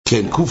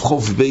כן,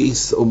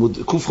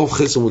 קוף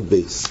חס עמוד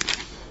בייס.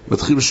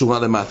 מתחיל בשורה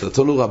למטה.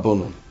 תנו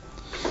רבונון.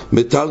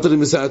 מטלטלים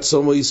מסעת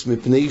סומויס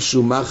מפני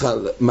שהוא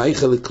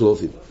מייכל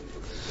לכלובים.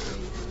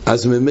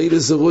 אז ממילא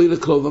זה רוי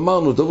לכלוב.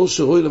 אמרנו, דבר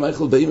שרוי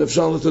למייכל באים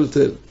אפשר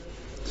לטלטל.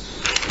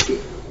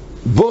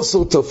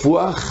 בוסר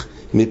תפוח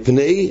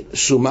מפני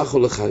שהוא מייכל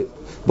לחיו.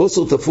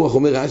 בוסר תפוח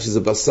אומר רש"י זה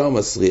בשר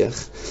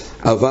מסריח,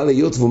 אבל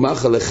היות והוא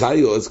מייכל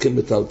לחיו אז כן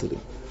מטלטלים.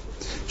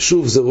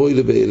 שוב זה רוי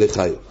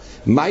לחיו.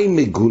 מים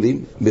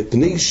מגולים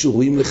מפני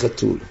שורים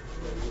לחתול.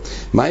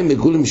 מים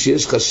מגולים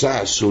שיש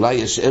חשש שאולי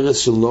יש ערס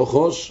של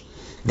נוחוש,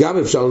 גם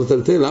אפשר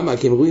לטלטל. למה?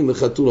 כי הם רואים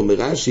לחתול. אומר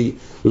רש"י,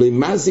 לא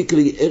מזיק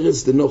לי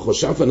ערס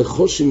דנוחוש, אף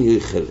הנחושים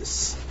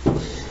יאכלס.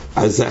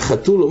 אז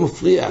החתול לא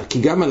מפריע, כי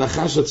גם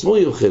הנחש עצמו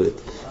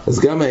יאכלת, אז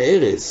גם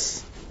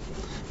הערס.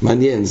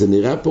 מעניין, זה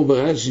נראה פה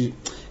ברש"י,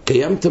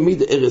 קיים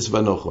תמיד ערס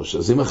בנוחוש.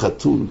 אז אם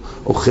החתול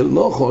אוכל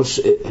נוחוש,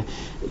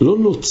 לא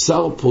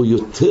נוצר פה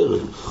יותר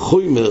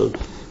חומר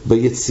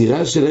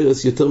ביצירה של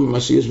ערס יותר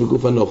ממה שיש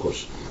בגוף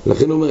הנוחוש.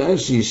 לכן אומר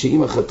רש"י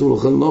שאם החתול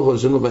אוכל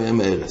נוחוש אין לו בעיה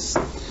עם הערס,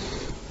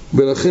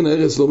 ולכן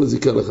הערס לא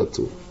מזיקה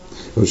לחתול.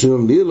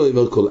 וממליאה לו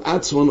אומר כל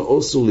עצמון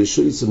אוסור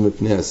לשויסון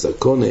מפני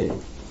הסקונה.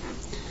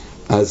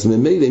 אז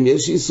ממילא אם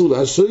יש איסור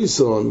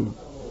לשויסון,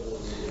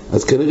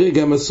 אז כנראה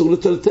גם אסור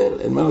לטלטל,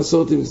 אין מה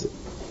לעשות עם זה.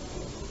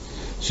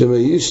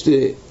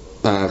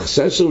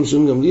 החשש של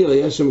רבי גמליאל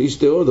היה שם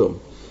אישתי אודום,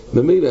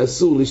 ממילא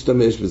אסור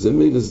להשתמש בזה,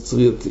 ממילא זה צריך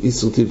להיות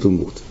איסור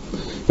טלטלות.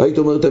 והיית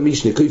אומרת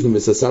המשנה, כיף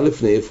ומססה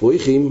לפני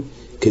אפרויכים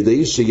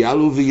כדי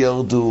שיעלו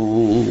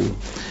וירדו.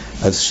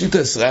 אז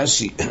שיטס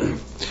רש"י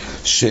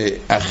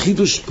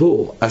שהחידוש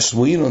פה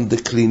השמועינון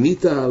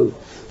דקליניטל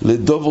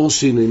לדובר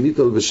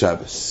שינניטל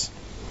בשבס.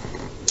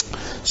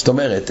 זאת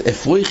אומרת,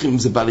 אפרויכים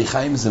זה בעלי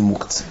חיים, זה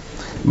מוקצה.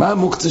 מה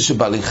המוקצה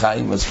שבעלי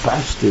חיים? אז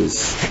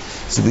פשטס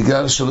זה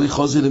בגלל שלא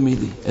יחוזי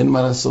למידי, אין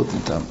מה לעשות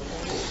איתם.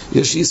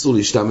 יש איסור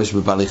להשתמש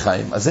בבעלי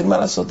חיים, אז אין מה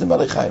לעשות עם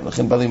בעלי חיים,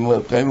 לכן בעלי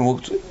חיים הם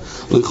מוקצה,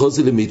 לא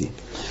יחוזי למידי.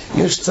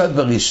 יש צד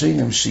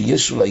בראשונים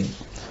שיש אולי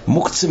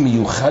מוקצה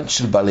מיוחד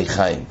של בעלי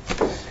חיים.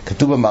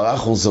 כתוב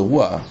במערך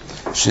וזרוע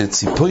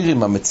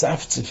שציפורים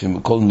המצפצפים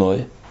בכל נוי,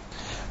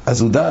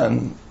 אז הוא דן,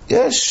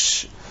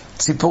 יש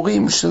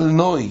ציפורים של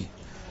נוי,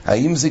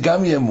 האם זה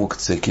גם יהיה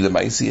מוקצה? כי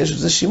למעשה יש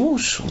בזה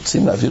שימוש,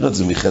 רוצים להעביר את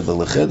זה מחדר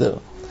לחדר.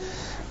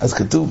 אז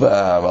כתוב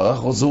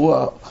במערך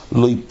וזרוע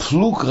לא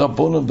יפלוג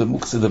רבונון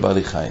במוקצה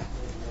לבעלי חיים.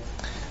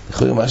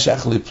 לכן מה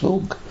שייך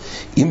לפלוג?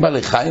 אם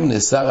בעלי חיים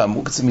נאסר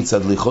המוקצה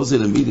מצד לחוזי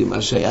למידי,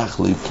 מה שייך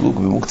לפלוג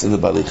במוקצה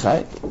לבעלי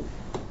חיים?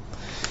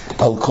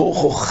 על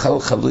כורחו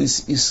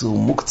חלחלויס איסור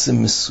מוקצה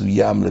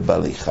מסוים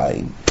לבעלי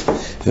חיים,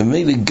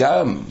 ומילא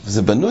גם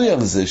זה בנוי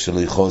על זה שלא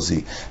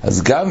יחוזי,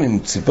 אז גם אם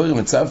ציפורים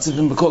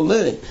מצפצפים בכל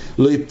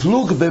לא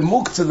יפלוג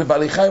במוקצה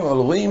לבעלי חיים, אבל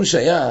רואים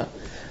שהיה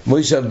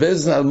מוישה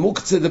בזן על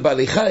מוקצה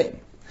לבעלי חיים.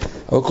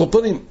 אבל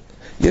קורפונים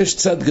יש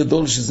צד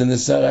גדול שזה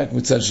נעשה רק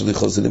מצד של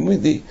יחוזי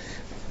למידי.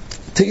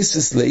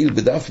 תייסס לעיל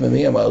בדף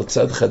ממי אמר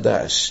צד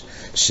חדש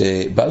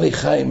שבעלי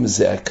חיים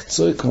זה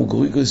הקצוי כמו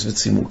גרויגוס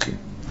וצימוקים,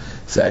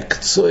 זה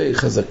הקצוי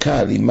חזקה,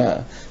 אלימה,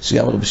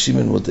 שגם רבי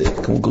שמעון מודה,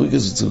 כמו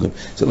גרויגוס וצילוקים.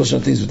 זה לא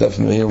שנתיס בדף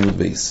ממי עמוד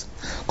בייס.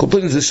 כל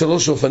פעמים זה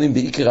שלוש אופנים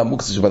בעיקר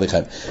המוקצה של בעלי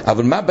חיים.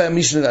 אבל מה בא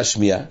המשנה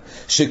להשמיע?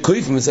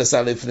 שכויף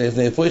מססה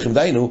לפני אפרויכים,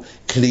 דיינו,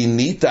 כלי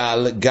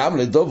ניטל גם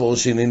לדובר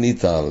שני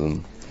ניטל.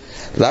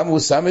 למה הוא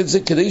שם את זה?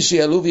 כדי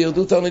שיעלו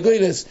וירדו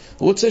תרנגולת.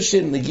 הוא רוצה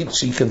שנגיד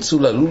שיכנסו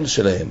ללול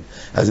שלהם,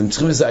 אז הם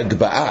צריכים איזו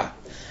הגבהה.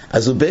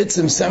 אז הוא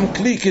בעצם שם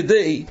כלי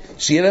כדי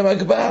שיהיה להם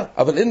הגבהה,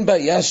 אבל אין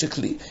בעיה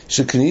שכלי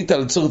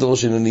ניטל צורך דבר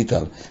שאינו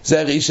ניטל. זה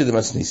הרי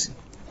שדמצניסי.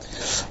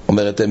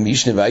 אומרת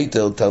המשנה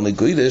והייתר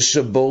תרנגולת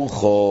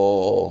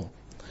שבורחו,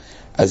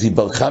 אז היא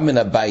ברחה מן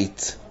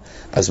הבית.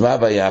 אז מה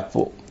הבעיה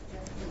פה?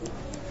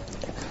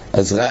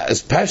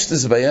 אז פשט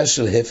זה בעיה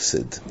של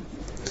הפסד.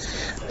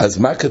 אז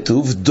מה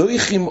כתוב?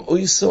 דויכים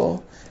אויסו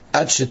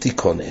עד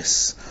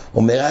שתיכונס.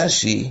 אומר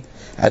רש"י,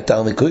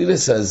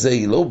 התרנגולת הזה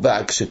היא לא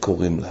באה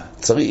כשקוראים לה,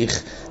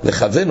 צריך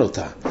לכוון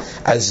אותה.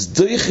 אז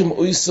דויכים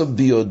אויסו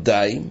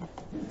ביודיים,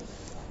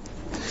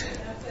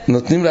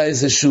 נותנים לה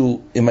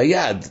איזשהו, עם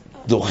היד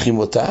דורכים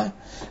אותה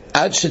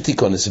עד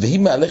שתיכונס, והיא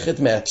מהלכת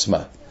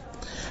מעצמה,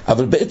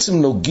 אבל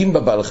בעצם נוגעים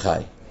בבעל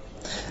חי,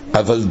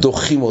 אבל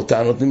דורכים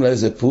אותה, נותנים לה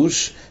איזה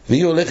פוש,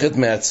 והיא הולכת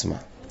מעצמה.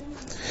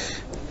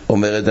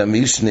 אומרת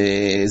המשנה,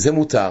 זה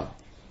מותר.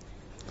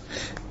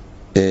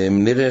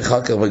 נראה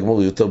אחר כך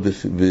בגמור יותר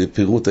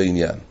בפירוט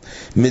העניין.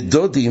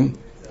 מדודים,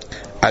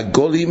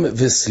 עגולים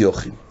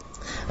וסיוחים.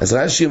 אז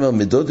רש"י אומר,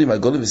 מדודים,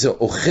 עגולים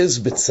וסיוחים, אוחז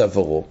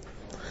בצווארו.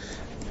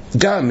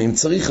 גם אם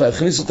צריך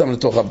להכניס אותם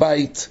לתוך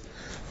הבית,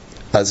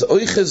 אז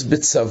אוחז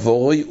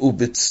בצווארוי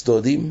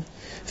ובצדודים,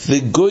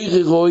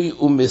 וגויררוי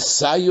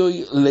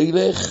ומסאיוי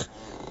לילך,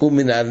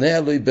 ומנענע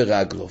לוי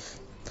ברגלוב.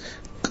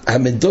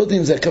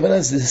 המדודים זה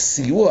הכוונה, זה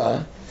סיוע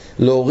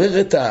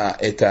לעורר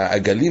את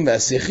העגלים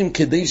והסיחים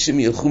כדי שהם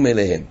ילכו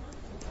מלהם.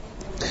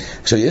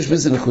 עכשיו יש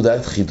בזה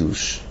נקודת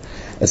חידוש.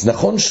 אז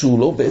נכון שהוא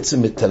לא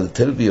בעצם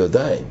מטלטל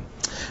ביודיים,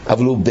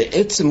 אבל הוא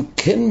בעצם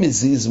כן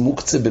מזיז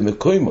מוקצה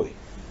במקוימוי.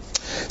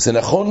 זה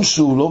נכון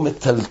שהוא לא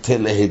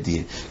מטלטל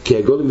להדיה, כי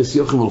הגולים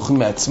וסיוכים הולכים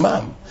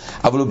מעצמם,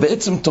 אבל הוא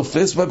בעצם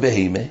תופס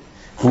בבהמה,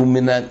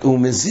 הוא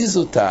מזיז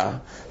אותה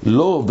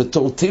לא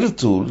בתור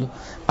טלטול,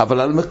 אבל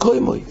על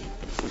מקוימוי.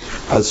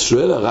 אז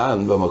שואל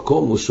הר"ן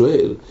במקום, הוא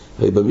שואל,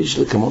 הרי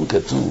במשנה כמון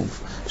כתוב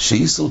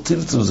שאיסור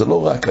טלטול זה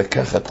לא רק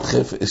לקחת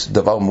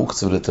דבר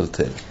מוקצה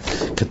ולטלטל.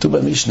 כתוב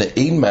במשנה,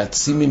 אין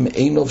מעצימים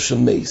עיניו של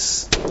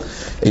מייס.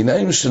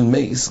 עיניים של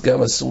מייס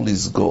גם אסור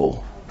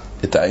לסגור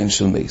את העין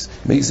של מייס.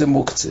 מייס זה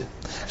מוקצה.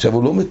 עכשיו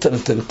הוא לא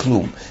מטלטל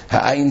כלום.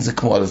 העין זה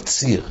כמו על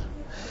ציר.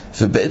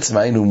 ובעצם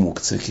העין הוא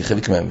מוקצה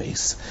כחלק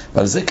מהמייס.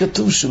 ועל זה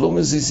כתוב שלא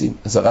מזיזים.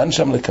 אז הר"ן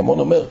שם לכמון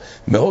אומר,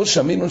 מאור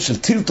שמינון של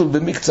טלטול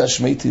במקצה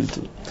שמי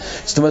טלטול.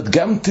 זאת אומרת,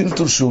 גם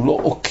טלטול שהוא לא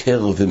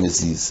עוקר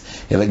ומזיז,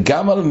 אלא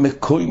גם על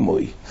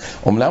מקוימוי.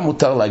 אומנם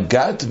מותר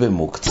לגעת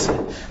במוקצה,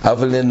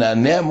 אבל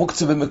לנענע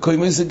מוקצה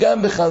במקוימוי זה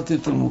גם בכלל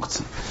טלטול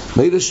מוקצה.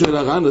 מילא שואל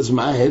הר"ן, אז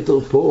מה ההתר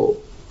פה?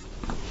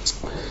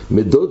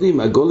 מדודים,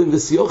 עגולים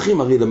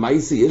וסיוכים, הרי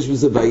למעשה יש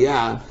בזה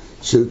בעיה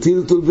של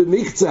טלטול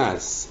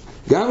במקצס.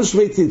 גם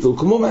שמי טלטול,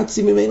 כמו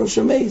מעצים ממנו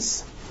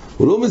שמייס.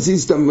 הוא לא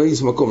מזיז את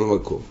המייס מקום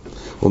למקום.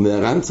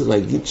 ומהר"ן צריך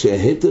להגיד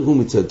שההתר הוא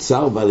מצד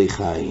צער בעלי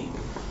חיים.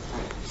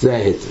 זה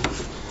ההתר.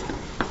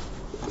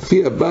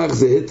 לפי הבח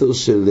זה התר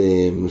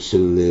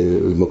של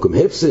מקום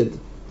הפסד.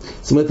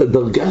 זאת אומרת,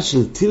 הדרגה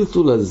של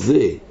טלטול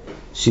הזה,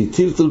 שהיא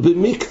טלטול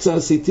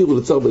במקצס, התירו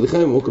לצער בעלי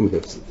חיים במקום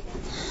הפסד.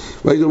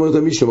 והייתי אומרת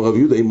המשם, רב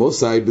יהודה עם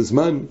מוסאי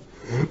בזמן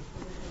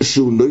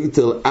שהוא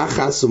נויטר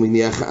אחס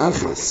ומניח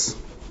אחס.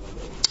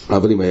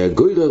 אבל אם היה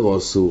גוירר או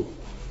אסור,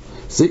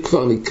 זה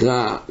כבר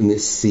נקרא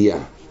נסיעה.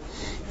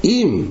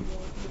 אם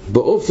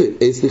באופן,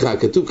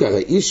 כתוב ככה,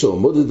 אישו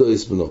מודדו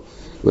אס בנו,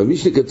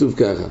 במשנה כתוב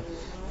ככה,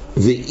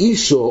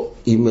 ואישו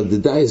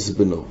ימדדה אס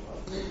בנו.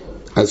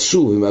 אז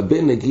שוב, אם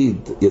הבן נגיד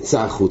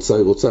יצא החוצה,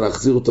 היא רוצה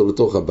להחזיר אותו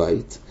לתוך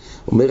הבית,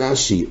 אומר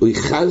רש"י, הוא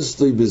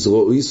יחזתוי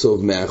בזרועו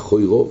יסוב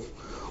מאחוריו,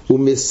 הוא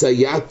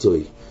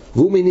מסייעתוי,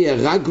 והוא מניע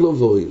רגלו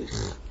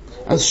והולך.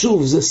 אז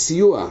שוב, זה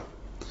סיוע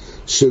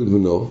של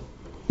בנו.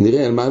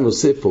 נראה על מה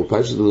הנושא פה,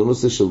 פשוט זה לא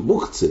נושא של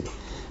מוקצה,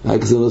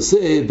 רק זה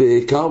נושא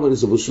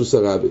בקרמליס או בשוס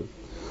הרבי.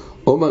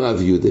 אומר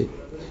רב יהודה,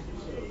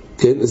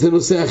 כן, זה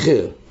נושא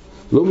אחר,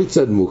 לא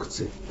מצד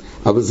מוקצה,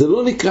 אבל זה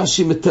לא נקרא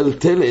שהיא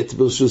מטלטלת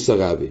בשוס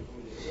הרבי,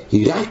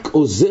 היא רק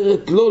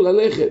עוזרת לו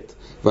ללכת.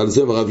 ועל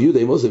זה אומר רב יהודה,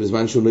 אם עושה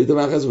בזמן שהוא נויטל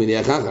אחס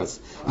ומניח אחס,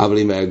 אבל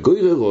אם היה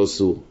גוירר או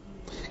אסור,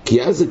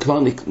 כי אז זה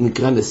כבר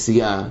נקרא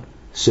נסיעה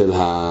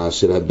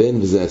של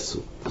הבן, וזה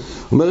אסור.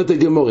 אומרת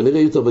הגמורה, נראה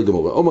יותר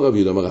בגמורה. אומר רב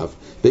יהודה, אומר רב,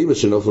 ואמא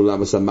שנופלו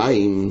לעמס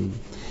המים,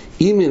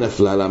 אם היא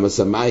נפלה לעמס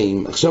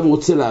המים, עכשיו הוא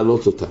רוצה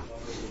להעלות אותה.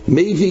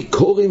 מביא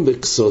קורים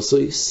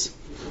וקסוסויס,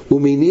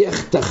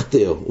 ומניח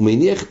תחתר. הוא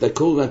מניח את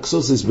הקור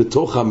והקסוסויס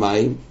בתוך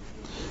המים,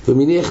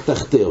 ומניח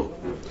תחתר.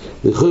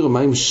 לכאורה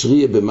מים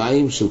שריה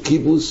במים של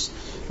קיבוס,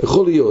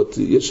 יכול להיות,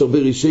 יש הרבה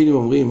ראשונים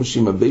אומרים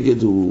שאם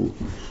הבגד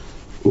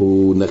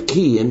הוא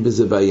נקי, אין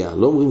בזה בעיה.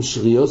 לא אומרים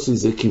שריוסי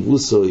זה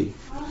קיבוסוי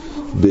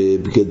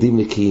בבגדים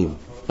נקיים,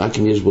 רק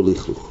אם יש בו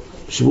לכלוך.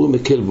 שבוע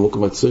מקל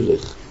במקום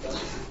הצורך.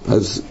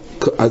 אז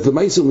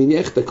למה הוא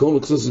מניח את הקור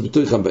מקסוס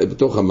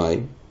בתוך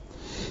המים,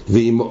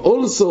 ואם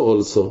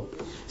אולסו,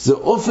 זה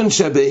אופן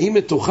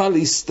שהבהימה תוכל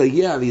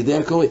להסתייע על ידי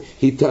הקור,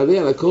 היא תעלה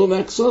על הקור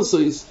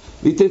מהקסוסויס,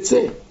 והיא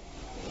תצא.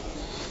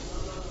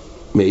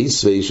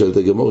 מאיס וישאל את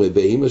הגמורה,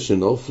 בהימה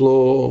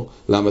שנופלו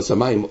לעמס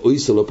המים,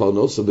 אויסו לו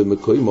פרנוסו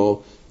במקוימו,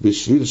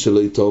 בשביל שלא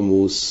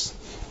יתומוס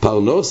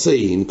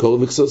פרנוסי, אם קור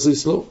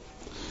מקסוסויס לא.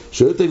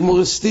 שואל את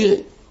הגמורה סתירה.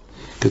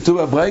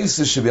 כתוב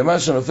בברייתא שבימה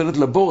שנופלת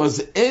לבור,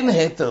 אז אין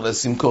היתר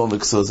לשים קור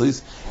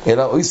מקסוסויס,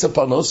 אלא אויסו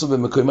פרנוסו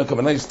במקוימו,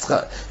 הכוונה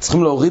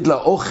צריכים להוריד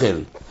לה אוכל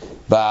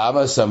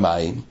בעמס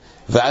המים,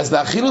 ואז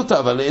להאכיל אותה,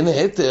 אבל אין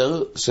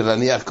היתר של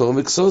להניח קור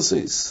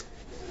מקסוסויס.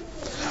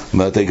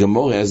 אומרת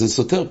הגמורה, אז זה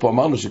סותר, פה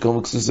אמרנו שקור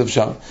מקסוסויס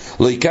אפשר.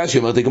 לא יקשי,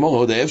 אומרת הגמורה,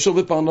 עוד אפשר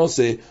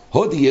בפרנוסה,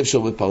 עוד אי אפשר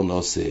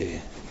בפרנוסה.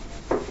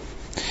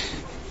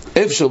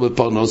 אפשר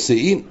בפרנוסה,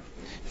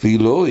 והיא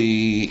לא,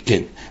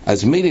 כן.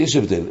 אז מילא יש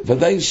הבדל.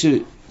 ודאי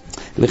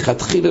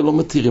שלכתחילה לא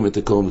מתירים את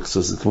הקור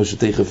מקסוסויס, כמו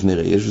שתכף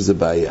נראה, יש בזה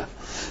בעיה.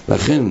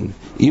 לכן,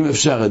 אם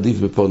אפשר עדיף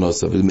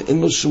בפרנוסה, אבל אם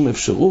אין לו שום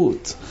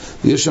אפשרות,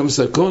 ויש שם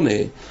סכונה,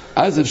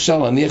 אז אפשר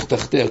להניח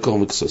תחתי הקור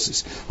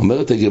מקסוסויס.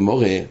 אומרת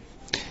הגמורה,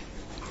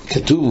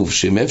 כתוב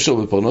שאם אפשר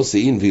בפרנוסה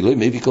אין, והיא לא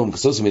מביא קור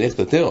מקסוסויס מניח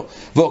תתאו,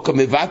 והוא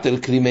כמבטל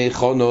כלימי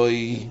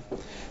חונוי.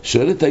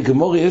 שואלת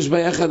הגמורה, יש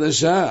בעיה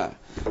חדשה,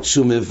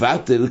 שהוא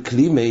מבטל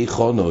כלימי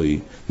חונוי.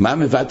 מה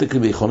מבטל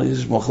כלימי חונוי?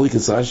 יש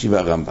מחלוקת רש"י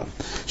והרמב"ם.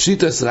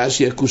 שיטת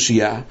רש"י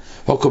הקושייה,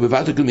 הוא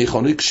כמבטל כלימי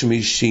חונוי,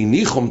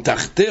 כשמשיניחום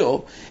תחתיו,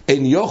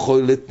 אין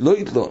יכול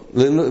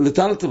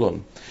לטלטלון.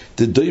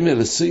 זה דומה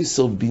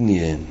לסויסר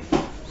בניין.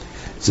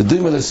 זה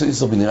דומה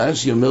לסויסר בניין.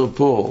 רש"י אומר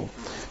פה,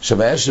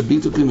 שהבעיה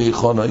שביטל כלימי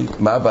חונוי,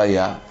 מה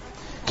הבעיה?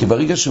 כי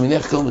ברגע שהוא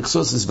מניח קור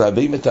מקסוסויס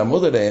והבאים את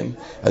העמוד עליהם,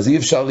 אז אי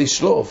אפשר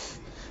לשלוף.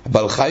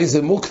 אבל חי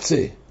זה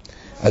מוקצה,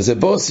 אז זה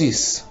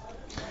בוסיס,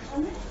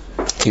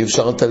 אי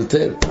אפשר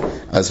לטלטל.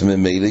 אז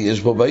ממילא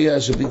יש בו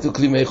בעיה שביטל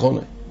כלימי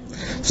חונוי.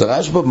 זה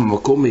רשב"א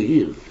במקום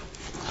מאיר,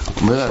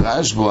 אומר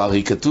הרשב"א,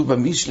 הרי כתוב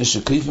במשנה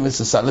שקריפים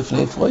מססה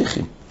לפני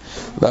אפרויכים.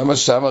 למה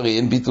שם הרי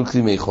אין ביטול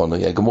כלי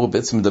חונוי? הגמור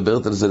בעצם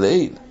מדברת על זה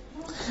לעיל.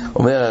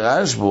 אומר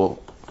הרשב"א,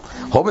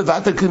 הוא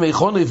מבטל כלי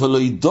חונוי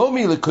ולא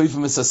ידומי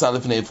לקריפים מססה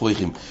לפני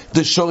אפרויכים.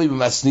 דשורי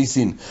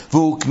במסניסין,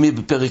 והוא כמי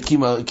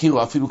בפרקים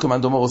הכירו, אפילו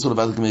כמאן דומה רצו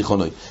לבטל כלי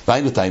חונוי.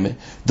 והיינו תיימה,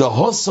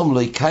 דהוסום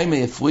לא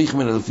יקיימה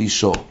אפרויכים אלא לפי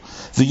שור,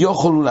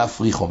 ויוכלו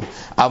להפריחום.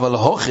 אבל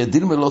הוכי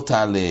דילמה לא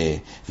תעלה,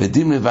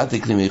 ודילמה לבטל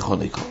כלי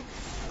חונוי.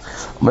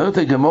 אומרת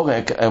הגמור,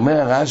 אומר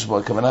הרשב"א,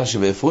 הכוונה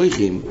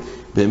שבאפרויכים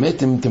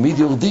באמת הם תמיד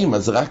יורדים,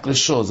 אז זה רק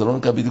לשור, זה לא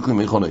נקרא בדיוק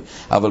כלי חונוי.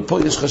 אבל פה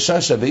יש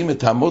חשש שהבאים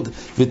תעמוד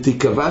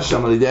ותיקבע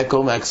שם על ידי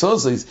הקור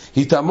מהאקסוסויס,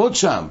 היא תעמוד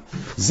שם.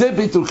 זה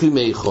ביטול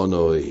כלי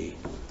חונוי.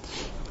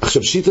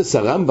 עכשיו שיטת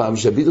הרמב"ם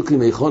שהביטול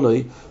כלי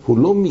חונוי הוא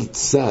לא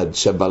מצד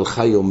שהבעל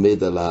חי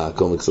עומד על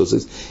הקור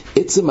מהאקסוסויס,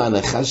 עצם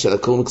ההנחה של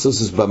הקור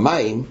מהאקסוסויס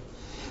במים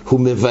הוא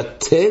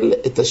מבטל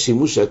את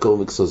השימוש של הקור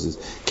מהאקסוסויס,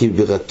 כי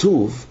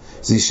ברטוב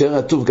זה יישאר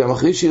רטוב גם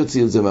אחרי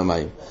שיוציאו את זה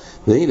מהמים.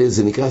 והנה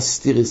זה נקרא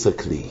סטיריס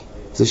הכלי,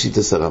 זה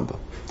שיטת הרמב"ם.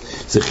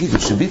 זה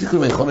חידוש שביטול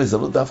כלי חונוי זה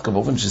לא דווקא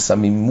באופן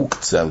ששמים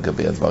מוקצה על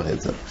גבי הדבר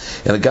הזה,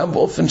 אלא גם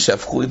באופן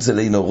שהפכו את זה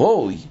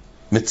לנורוי,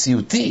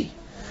 מציאותי,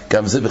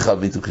 גם זה בכלל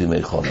ביטול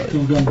כלי חונוי.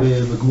 כתוב גם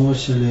בגמורה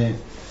של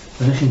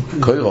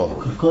קוירו,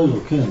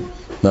 כן.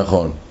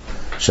 נכון,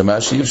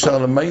 שמה שאי אפשר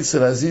למעשה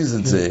להזיז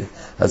את זה,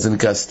 אז זה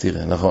נקרא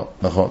סטירה,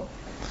 נכון.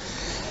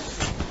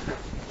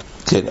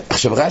 כן,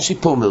 עכשיו רש"י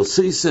פה אומר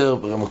סייסר,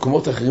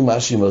 במקומות אחרים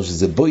רש"י אומר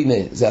שזה בוינה,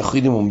 זה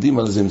האחרים עומדים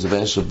על זה, אם זה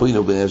בעיה של בוינה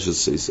או בעיה של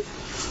סייסר.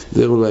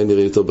 זה אולי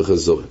נראה יותר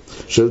בחזור.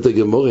 שואלת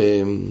הגמורה,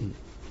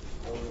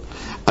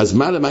 אז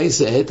מה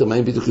למעשה ההתר, מה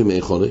עם ביטול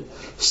כלי חונוי?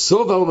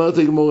 סובה אומרת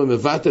הגמורה,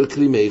 מבטל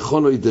כלי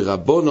חונוי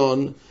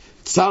דרבונון,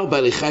 צר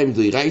בעלי חיים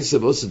דיירייסה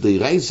ועושה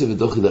דיירייסה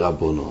ודוחי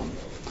דרבונון.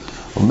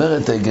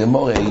 אומרת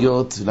הגמורה,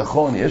 היות,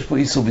 נכון, יש פה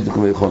איסור ביטול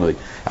כלי חונוי,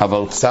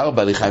 אבל צר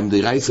בעלי חיים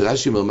דיירייסה,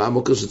 רש"י אומר, מה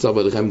המוקר של צר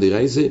בעלי חיים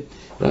דיירייסה?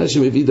 רש"י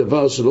מביא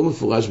דבר שלא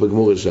מפורש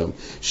בגמורה שם,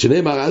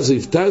 שנאמר אז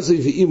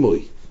יפתזוי ואימוי.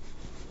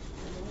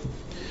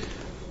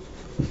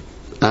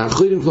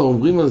 האחרים כבר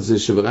אומרים על זה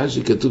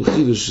שברש"י כתוב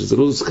חידוש שזה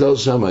לא זכר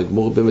שם,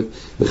 הגמורה באמת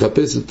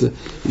מחפשת,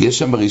 יש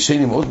שם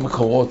ראשונים עוד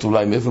מקורות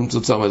אולי מאיפה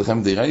למצוא צער בעלי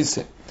חיים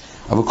דיירייסה,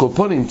 אבל כל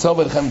פה נמצא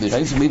בעלי חיים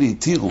דיירייסה מילי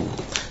התירו,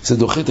 זה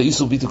דוחה את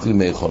האיסור ביטול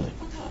כלי חונוי.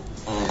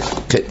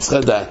 כן, צריך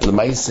לדעת,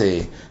 למעשה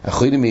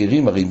האחרים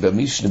מהירים הרי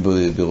במשנה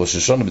בראש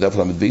השונה בדף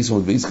למד בייס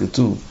ומד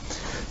כתוב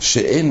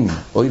שאין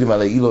אוהלים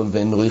על האילון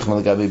ואין רויך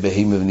מלגבי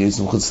בהימה ונראים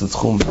מחוץ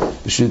לתחום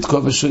בשביל לתקוע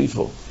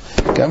בשויפור.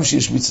 גם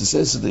שיש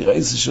מצסס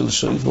דיירייסה של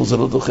שויפור זה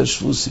לא דוחה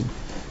שבוסים,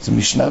 זה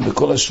משנה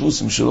בכל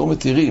השבוסים שלא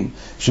מתירים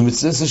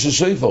שמצסס של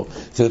שויפור.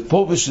 זה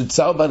פה בשביל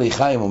צער בעלי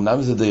חיים,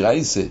 אמנם זה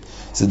דיירייסה,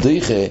 זה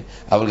דוחה,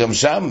 אבל גם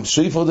שם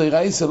שויפור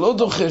דיירייסה לא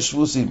דוחה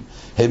שבוסים,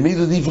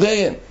 העמידו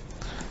דבריהם.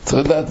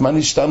 צריך לדעת מה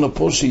נשתנו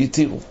פה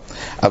שיתירו,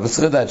 אבל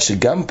צריך לדעת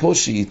שגם פה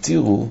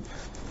שיתירו,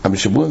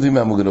 המשבוע מביא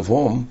מהמוגנוב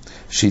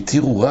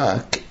שיתירו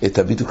רק את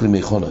הביטול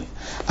כלי חונוי.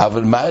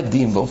 אבל מה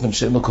הדין באופן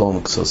שאין לו קוראים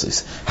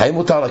אקסוסס? האם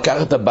מותר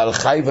לקחת את הבעל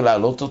חי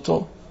ולהעלות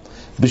אותו?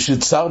 בשביל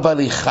צער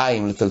בעלי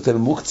חיים לטלטל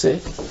מוקצה?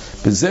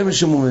 בזה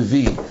משום הוא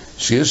מביא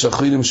שיש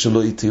אחרים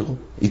שלא יתירו.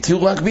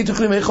 יתירו רק ביטול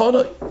כלי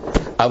חונוי,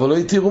 אבל לא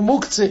יתירו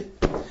מוקצה.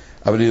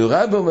 אבל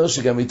רבי אומר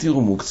שגם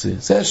יתירו מוקצה.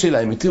 זה השאלה,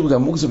 אם יתירו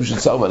גם מוקצה בשביל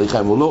צער בעלי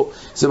חיים או לא,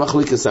 זה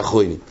מחלוקת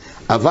אחרונים.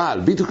 אבל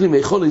ביטול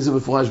כלי חונוי זה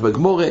מפורש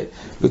בגמורה,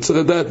 וצריך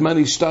לדעת מה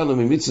נשתנו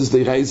ממצוות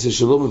דיירייסה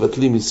שלא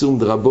מבטלים איסור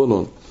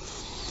דרבנן.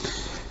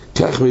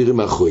 כך מהירים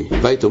האחרונים.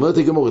 בית אומרת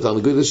הגמורה,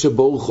 תרנגולת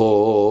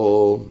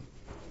שבורכו,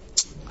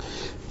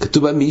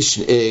 כתוב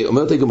במשנה,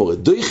 אומרת הגמורה,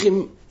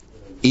 דויכים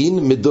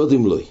אין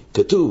מדודים לוי.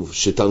 כתוב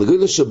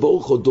שתרנגולת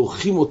שבורכו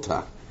דורכים אותה.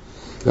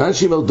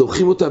 רש"י אומר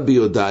דורכים אותה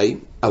ביודעי,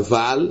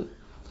 אבל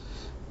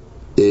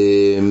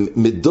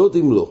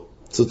מדודים לא.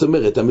 זאת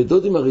אומרת,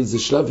 המדודים הרי זה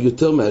שלב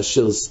יותר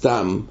מאשר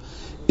סתם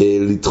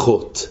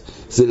לדחות.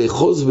 זה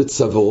לחוז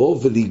בצווארו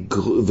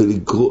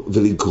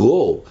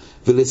ולגרור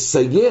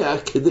ולסייע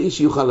כדי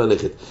שיוכל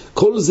ללכת.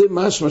 כל זה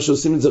משמע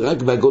שעושים את זה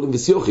רק בעגולים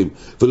וסיוחים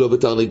ולא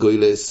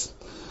בתרנגולת.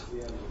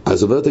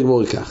 אז אומרת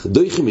הגמורה כך,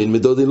 דויכים אין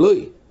מדודים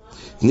לוי.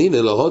 תנין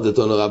אלוהות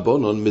אתנו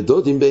רבונון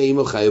מדודים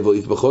בהימו חייבו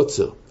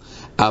יפבחוצר,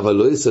 אבל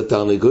לא יעשה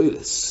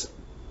תרנגולת.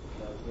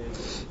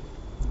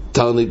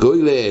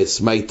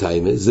 תרנגולס, מי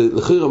טיימה? זה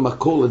לכיר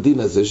המקור לדין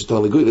הזה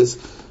שתרנגולס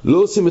לא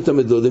עושים את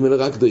המדודים אלא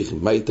רק דויכים.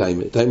 מי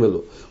טיימה? טיימה לא.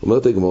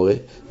 אומרת הגמורה,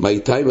 מי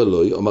טיימה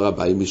לא, אומר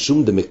רבי,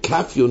 משום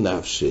דמקפיו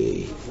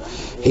נפשי.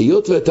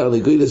 היות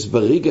והתרנגולס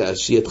ברגע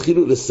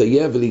שיתחילו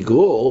לסייע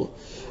ולגרור,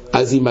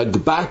 אז אם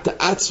הגבעת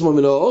עצמו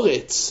מן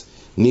האורץ,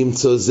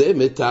 נמצא זה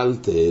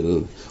מטלטל.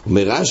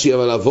 אומר רש"י,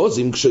 אבל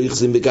אבוזים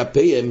כשהיחזים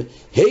בגפיהם,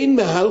 הן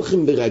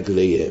מהלכים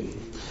ברגליהם.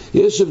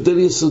 יש הבדל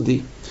יסודי.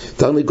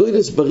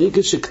 תרנגולת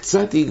ברגע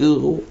שקצת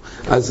יגררו,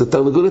 אז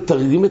התרנגולת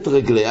תרים את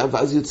רגליה,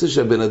 ואז יוצא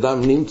שהבן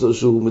אדם נמצא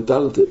שהוא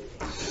מטלטל.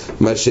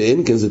 מה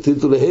שאין כן זה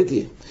טלטול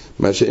להדיה.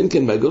 מה שאין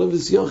כן בעגולים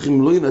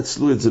וסיוחים לא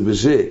ינצלו את זה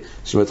בזה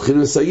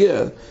שמתחילים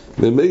לסייע,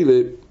 ומילא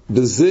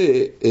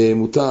בזה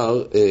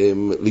מותר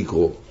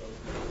לגרור.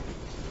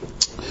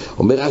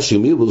 אומר רש"י,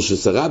 מי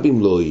ברשות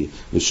הרבים לא היא,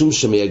 משום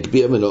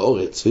שמייגביע מן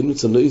האורץ, ואם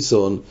נצא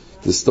נויסון,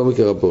 זה סתום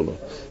כרבונו.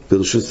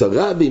 ברשות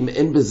הרבים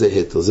אין בזה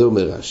היתר, זה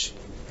אומר רש"י.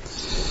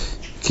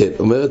 כן,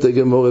 אומרת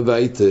הגמרא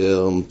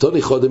וייטר,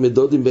 תוני חודם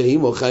מדודים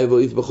בהימו חי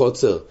ואויף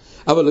בחוצר,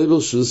 אבל לא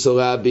ברשות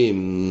הרבים.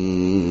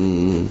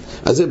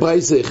 אז זה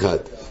ברייתא אחד,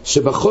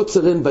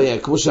 שבחוצר אין בעיה,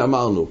 כמו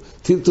שאמרנו,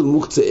 טלטול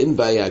מוקצה אין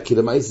בעיה, כי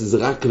למעשה זה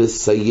רק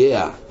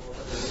לסייע,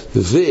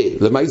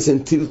 ולמעשה אין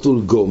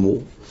טלטול גומו,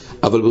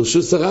 אבל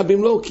ברשות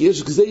הרבים לא, כי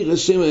יש גזיר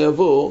השם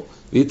יבוא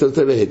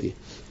ויטלטל להדי.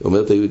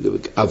 אומרת,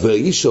 אבל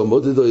אישו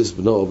מודדו יש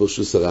בנו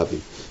ברשות הרבים,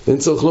 ואין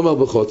צריך לומר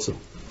בחוצר.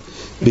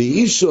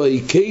 באישו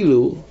היא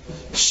כאילו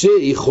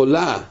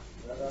שיכולה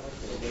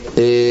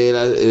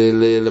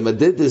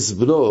למדד את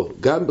בנו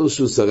גם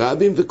ברשות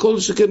הרבים וכל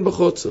שכן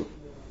בחוצר.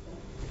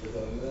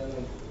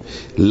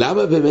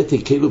 למה באמת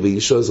היא כאילו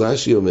באישו? אז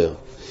רש"י אומר,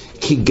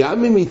 כי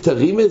גם אם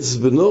יתרים את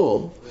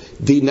בנו,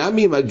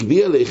 דינמי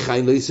מגביע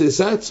לחיים לא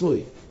יסעס עצמוי.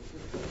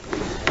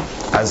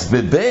 אז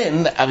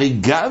בבן, הרי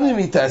גם אם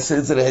היא תעשה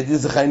את זה להדי,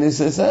 זה חיים לא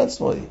יסעס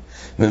עצמוי.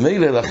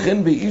 ומילא,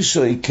 לכן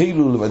באישו היא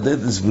כאילו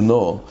למדד את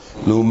בנו,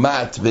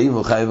 לעומת באם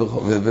וחי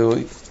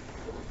ואוי.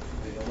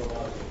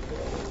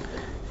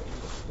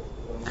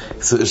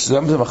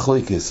 שם זה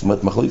מחלוקס, זאת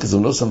אומרת מחלוקס זה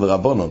נוסם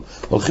ורבונון,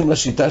 הולכים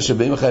לשיטה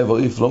שבאים וחי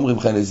ואוי, לא אומרים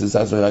חי לא יסעס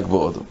עצמוי רק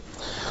באודו.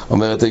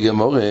 אומרת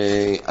הגמרא,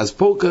 אז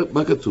פה,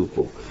 מה כתוב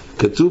פה?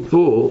 כתוב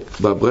פה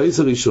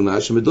בברייתא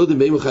הראשונה שמדודים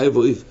באם חי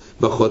ואויף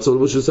בחוצר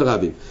וברשות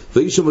הרבים,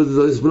 ואיש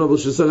שמדוד בנו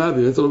ברשות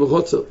הרבים אין לו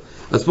בחוצר.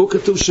 אז פה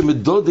כתוב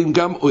שמדודים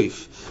גם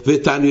אויף,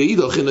 ותניא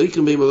יעידו לכן לא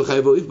יקרים באם חי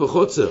ואויף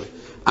בחוצר,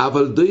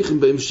 אבל דוחים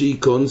בהם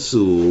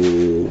שייכנסו.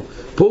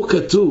 פה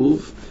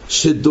כתוב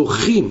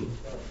שדוחים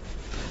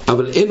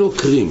אבל אין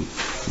עוקרים.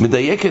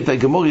 מדייקת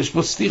הגמרא, יש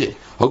פה סתירה,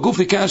 הגוף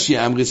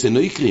יקשיא אמריס אינו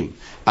יקרים,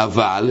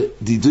 אבל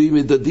דידוי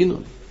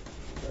מדדינון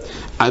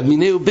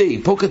מיני ובי,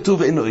 פה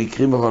כתוב אינו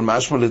יקרים, אבל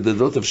משמע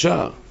לדדות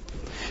אפשר.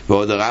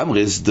 ועוד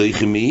הרמרס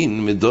דויכים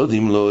מעין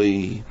מדודים לא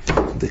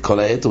כל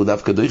העת הוא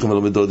דווקא דויכים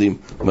ולא מדודים.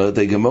 אומרת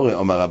הגמרא,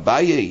 אומר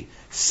רבי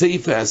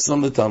סייפה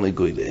אסון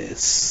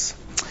לתרנגולס.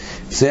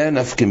 זה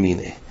הנפקא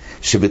מינה,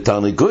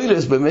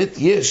 שבתרנגולס באמת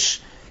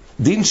יש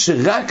דין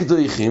שרק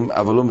דויכים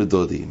אבל לא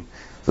מדודים,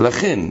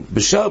 ולכן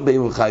בשאר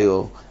באים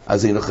וחיו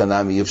אז אינו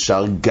חנמי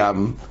אפשר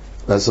גם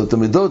לעשות את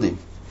המדודים,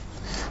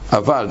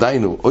 אבל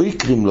דיינו, או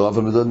יקרים לו,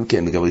 אבל מדודים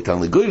כן. לגבי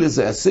תרנגולס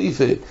זה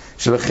הסייפה,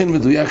 שלכן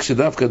מדויק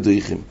שדווקא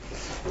דויכים.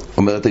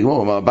 אומרת הגמרא,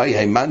 אומר רבי,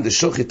 הימן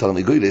דשוחט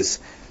תרנגולס,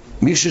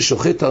 מי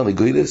ששוחט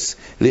תרנגולס,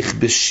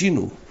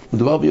 לכבשינו,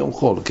 מדובר ביום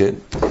חול, כן?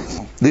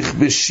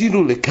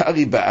 לכבשינו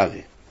לקרי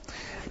בערי.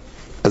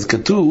 אז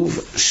כתוב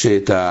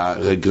שאת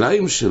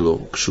הרגליים שלו,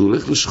 כשהוא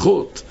הולך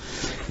לשחוט,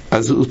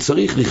 אז הוא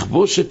צריך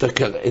לכבוש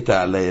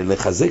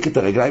לחזק את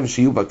הרגליים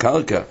שיהיו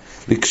בקרקע,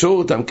 לקשור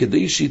אותם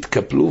כדי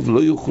שיתקפלו ולא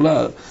יוכלו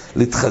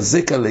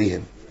להתחזק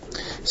עליהם.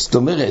 זאת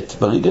אומרת,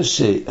 ברגע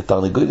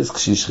שהתרנגולס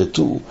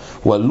כשישחטו,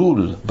 הוא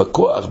עלול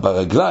בכוח,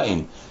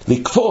 ברגליים,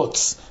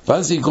 לקפוץ,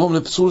 ואז זה יגרום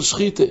לפסול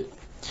שחיטה.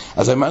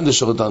 אז הימן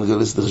דשוחט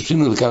תרנגולס,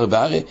 לכבשינו לקרי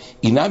בערי,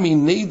 אינמי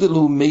נדל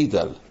הוא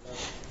מידל.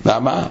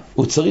 למה?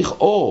 הוא צריך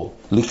או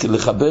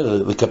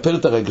לקפל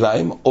את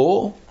הרגליים,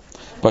 או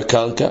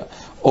בקרקע,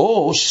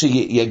 או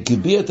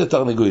שיגביע את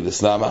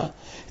התרנגולס. למה?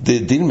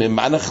 דין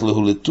ממנח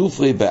לו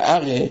לטופרי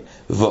בערי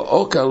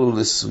ואוקר לו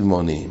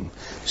לסרימונים.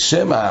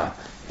 שמה,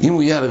 אם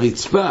הוא יהיה על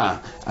הרצפה,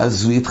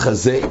 אז הוא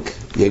יתחזק,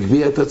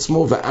 יגביע את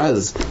עצמו,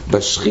 ואז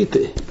בשחיטה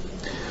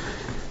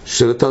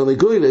של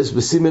התרנגולס,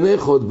 בסימן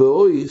אחד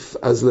באויף,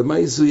 אז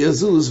למייס הוא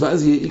יזוז,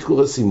 ואז יהיה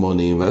עיקור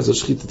הסימונים, ואז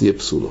השחיטה תהיה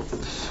פסולו.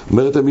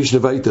 אומרת המשנה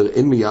וייטר,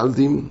 אין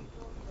מיילדים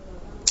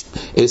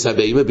אס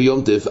הבהימה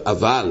ביום טף,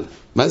 אבל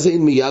מה זה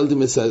אין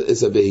מיילדים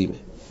אס הבהימה?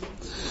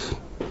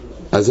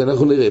 אז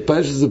אנחנו נראה,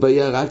 פעם שזה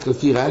בעיה רק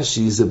לפי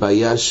רש"י, זה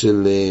בעיה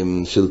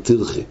של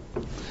תרחה.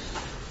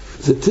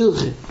 זה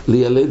תרחה,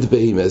 לילד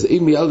בהימה. אז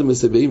אין מיילדים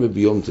אס הבהימה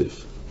ביום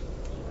טף.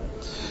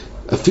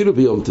 אפילו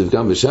ביום טף,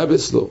 גם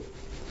בשבס לא.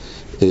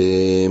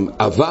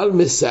 אבל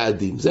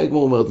מסעדים, זה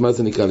הגמרא אומרת, מה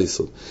זה נקרא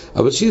ליסוד?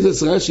 אבל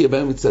שיטת רש"י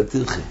הבעיה מצד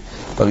תרחה.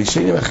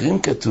 בראשונים האחרים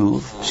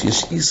כתוב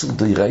שיש איסור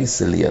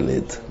דאורייסה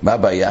לילד. מה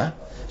הבעיה?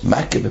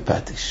 מכה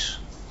בפטיש.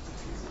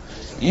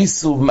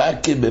 איסור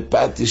מכה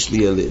בפטיש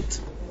לילד.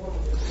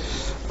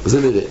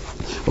 זה נראה.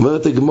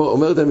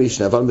 אומרת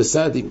המשנה, אבל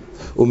מסעדים,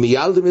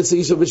 ומיילדם אצל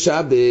איסו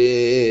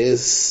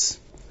בשבס.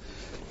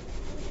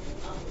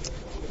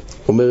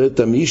 אומרת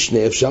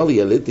המשנה, אפשר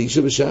לילד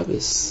איסו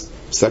בשבס.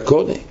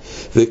 סקונה.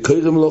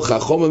 וקורם לו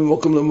חכום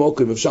ממוקם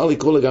למוקם. אפשר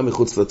לקרוא לה גם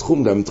מחוץ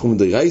לתחום, גם מתחום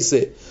דאורייסה.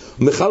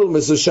 ומחל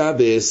ומסו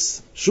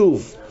שבס.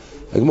 שוב.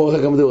 הגמרא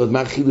גם מדברת,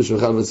 מה החידוש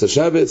מחל ומסו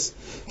שבס?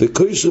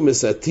 וקוישר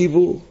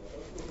מסעתיבו.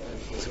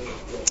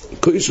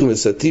 קוישר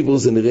מסעתיבו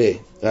זה נראה.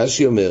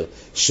 רש"י אומר,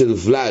 של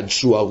ולד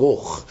שהוא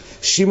ארוך,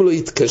 שאם לא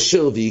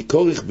יתקשר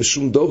ויקורך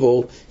בשום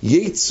דובר,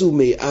 יצאו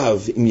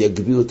מאב אם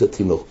יגביעו את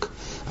התינוק.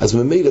 אז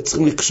ממילא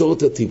צריכים לקשור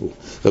את הטיבור.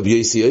 רבי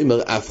יוסי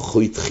אומר, אף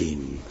חויתכים,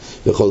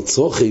 וכל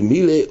צרוכי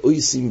מילה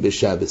אויסים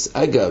בשבס.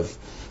 אגב,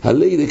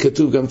 הלילה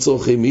כתוב גם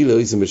צורכי מילה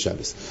איזה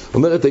בשבס.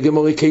 אומרת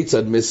הגמורה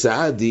כיצד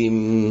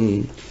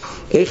מסעדים,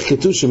 איך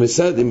כתוב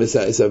שמסעדים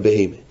מסעד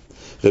בהמה.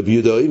 רבי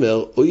יהודה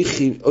אומר,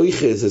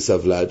 אויכס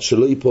הסבלד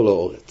שלא ייפול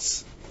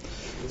לאורץ.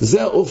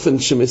 זה האופן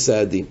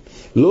שמסעדים.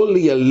 לא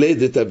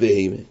לילד את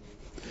הבהמה.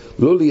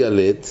 לא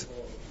לילד.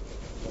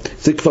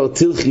 זה כבר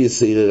תלכי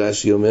יסיר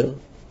רש"י אומר.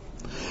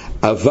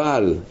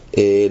 אבל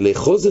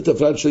לאחוז את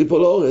הוולד שלא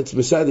ייפול לאורץ,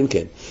 מסעדים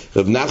כן.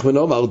 רב נחמן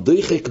אומר,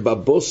 דוחק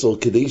בבוסר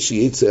כדי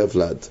שיצא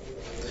הוולד.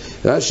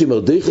 רש"י אומר,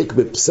 דוחק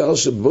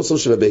בבוסר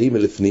של הבהמה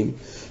לפנים,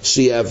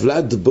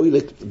 שהוולד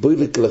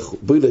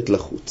בוילת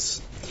לחוץ.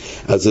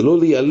 אז זה לא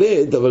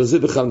לילד, אבל זה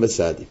בכלל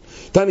מסעדים.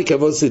 תני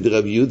כבוד סדר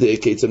רבי יהודה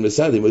כיצד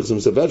מסעדים, איך זה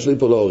מסבד שלי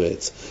פה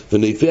לאורץ,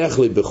 ונפח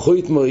לי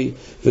בחוית מוי,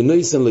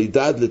 ונויסן לי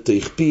דד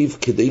לתוך פיו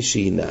כדי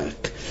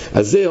שינק.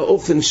 אז זה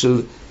האופן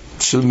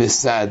של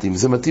מסעדים,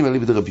 זה מתאים עלי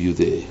בדר רבי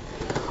יהודה.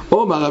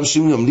 אומר רב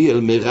שמעון גמליאל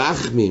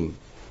מרחמים.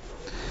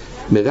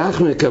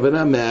 מרחמים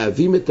הכוונה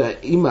מאהבים את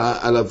האמא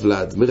על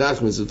הוולד.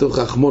 מרחמים זה תוך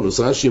רחמונוס,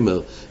 רש"י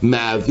אומר,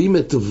 מאהבים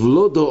את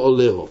ולודו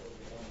עולהו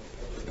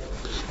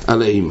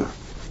על האמא.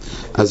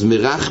 אז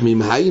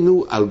מרחמים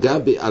היינו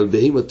על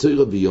בהמה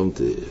תורה ביום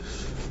טף.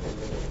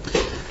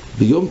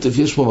 ביום טף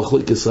יש פה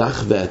מחלוקת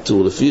רך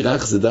ועטור. לפי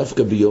רך זה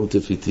דווקא ביום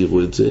טף,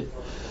 תראו את זה.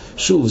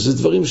 שוב, זה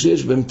דברים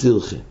שיש בהם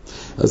תלכה.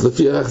 אז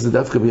לפי רך זה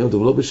דווקא ביום טף,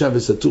 לא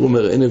בשבס. הטור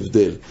אומר אין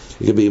הבדל.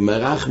 לגבי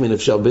מרחמים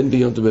אפשר בין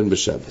ביום טף ובין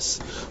בשבס.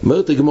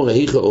 אומרת הגמרא,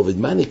 היכא עובד,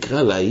 מה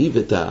נקרא להאהיב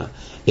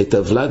את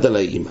הוולד על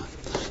האמא?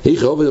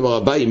 היכא עובד, אמר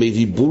רבי,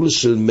 מביא בול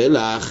של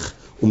מלח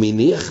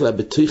ומניח לה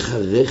בתוך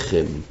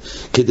הרחם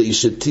כדי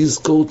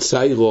שתזכור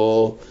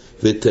ציירו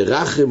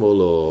ותרחם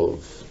עולו.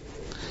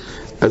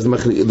 אז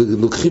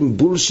לוקחים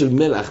בול של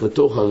מלח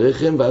לתוך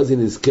הרחם, ואז היא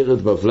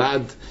נזכרת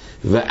בוולד,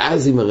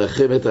 ואז היא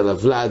מרחמת על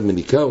הוולד,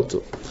 מניקה אותו.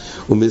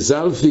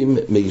 ומזלפים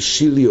מי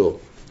שיליו.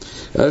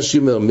 רש"י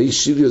אומר, מי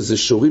שיליו זה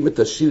שורים את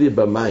השיליו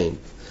במים,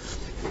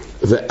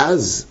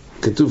 ואז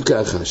כתוב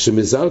ככה,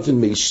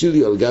 שמזלפים מי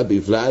שיליו על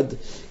גבי ולד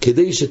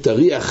כדי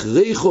שתריח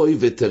ריחוי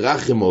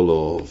ותרחם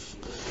עולו.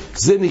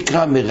 זה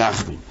נקרא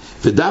מרחמים.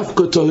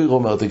 ודווקא טוהר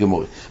אומרת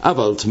הגמורה,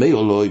 אבל תמי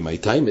אלוהי, מה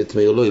הייתה עם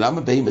תמי אלוהי?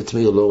 למה באים את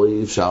תמי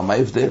אלוהי? אפשר, מה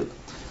ההבדל?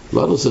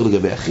 לא הנושא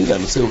לגבי אכילה,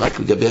 הנושא הוא רק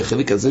לגבי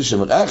החלק הזה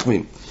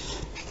שמרחמים.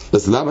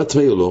 אז למה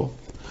תמי אלוהי?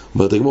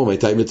 אומרת הגמורה, מה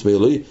הייתה עם תמי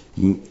אלוהי?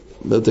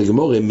 אומרת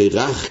הגמורה,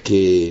 מרח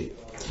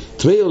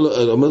תמי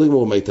אלוהי, אומרת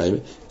הגמורה, מה הייתה עם?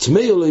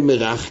 תמי אלוהי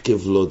מרח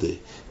כבלודה.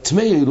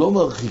 תמי אלוהי לא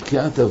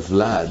מרחיקה את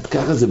הוולד,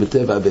 ככה זה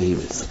בטבע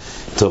הבהימס.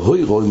 טוהר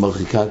היא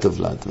מרחיקה את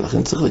הוולד,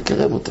 ולכן צריך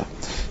לקרב אותה.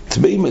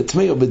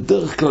 תמי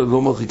בדרך כלל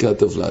לא מרחיקה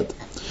את הוולד.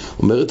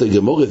 אומרת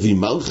הגמורה, והיא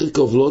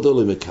מרחיקה ולוד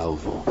או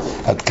למקרבו.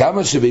 עד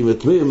כמה שבאים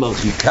תמי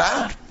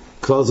מרחיקה,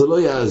 כבר זה לא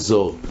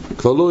יעזור.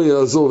 כבר לא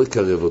יעזור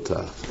לקרב אותה.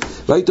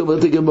 והיית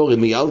אומרת הגמורה,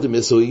 מיילדם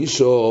עשו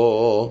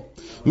אישו,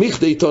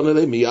 מכדי תון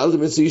אלי,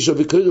 מיילדם עשו אישו,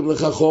 וקוראים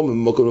לך חום,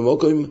 ממוקם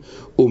למוקם,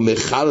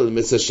 ומחל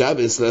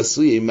מסשבס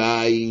לעשוי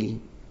מי.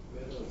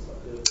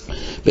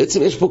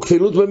 בעצם יש פה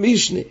כפילות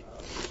במשנה.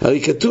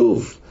 הרי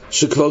כתוב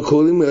שכבר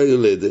קוראים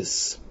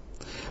ליולדס.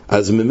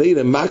 אז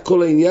ממילא, מה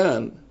כל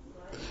העניין?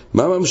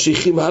 מה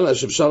ממשיכים הלאה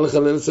שאפשר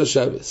לחלל את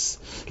השבס?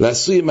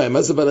 לעשוי מים,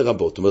 מה זה בא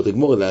לרבות? אומרת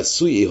הגמורה,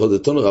 לעשוי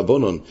הודתון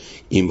רבונון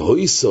עם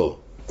הויסו,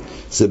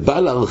 זה בא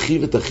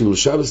להרחיב את החילול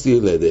שבס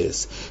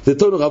ליולדס.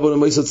 דתון רבונון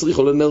מויסו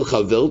צריכו לנר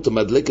חברתו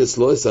מדלקס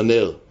לא אס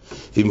הנר,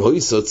 ואם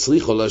הויסו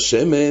צריכו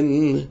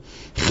לשמן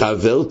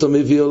חברתו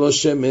מביאו לו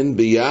שמן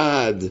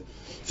ביד,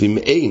 ואם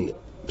אין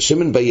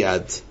שמן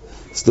ביד,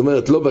 זאת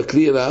אומרת לא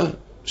בכלי אלא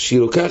שהיא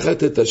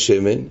לוקחת את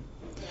השמן,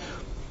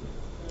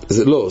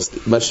 זה לא,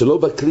 מה שלא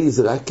בכלי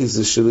זה רק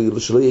זה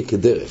שלא יהיה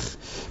כדרך.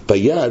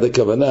 ביד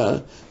הכוונה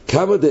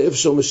כמה דה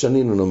אפשר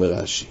משנינו, אומר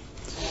רש"י.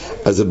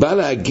 אז זה בא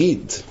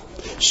להגיד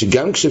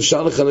שגם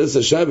כשאפשר לחלל את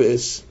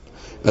השבס,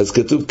 אז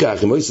כתוב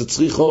כך, אם הוא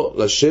צריכו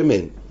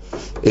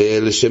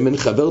לשמן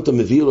חבר אותו,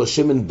 מביא לו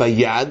שמן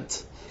ביד,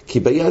 כי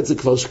ביד זה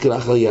כבר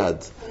שכלח היד.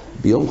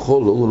 ביום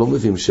חול לא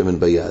מביאים שמן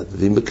ביד,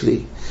 מביאים בכלי.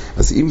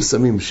 אז אם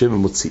שמים שמן,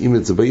 מוציאים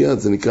את זה ביד,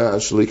 זה נקרא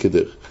שלא יהיה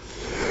כדרך.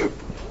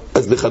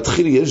 אז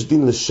לכתחיל יש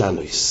דין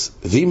לשנויס,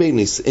 ואם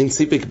אין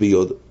סיפק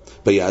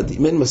ביד,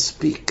 אם אין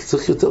מספיק,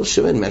 צריך יותר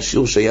שמן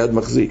מהשיעור שהיד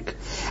מחזיק.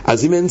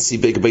 אז אם אין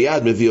סיפק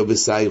ביד, מביאו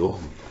בסיירו.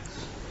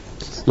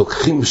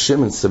 לוקחים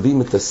שמן,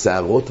 שמים את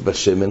השערות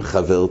בשמן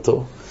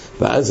חברתו,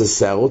 ואז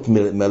השערות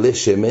מלא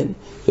שמן,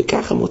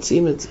 וככה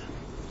מוציאים את זה.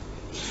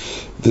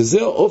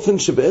 וזה האופן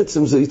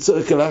שבעצם זה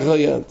ייצור כלח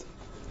היד.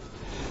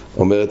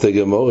 אומרת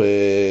הגמורה,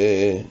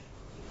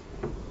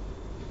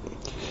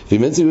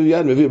 ואם אין סיפק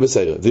ביד, מביאו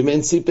בסיירו. ואם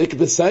אין סיפק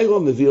בסיירו,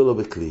 מביאו לו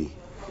בכלי.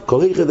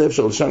 כל היחד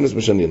אפשר לשנס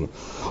משנינו.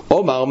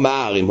 אומר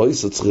מר, אם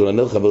הויסו צריכים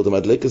לנר חברתו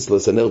מדלקס לו,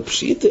 זה נר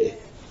פשיטה.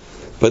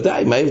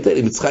 ודאי, מה ההבדל?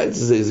 אם צריכה את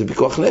זה, זה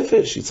בכוח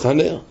נפש, היא צריכה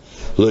נר.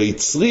 לא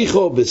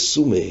יצריכו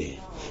בסומה.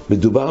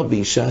 מדובר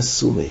באישה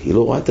סומה, היא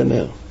לא רואה את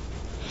הנר.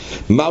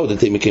 מה עוד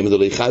אתם מקיים את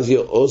עולי חזיה?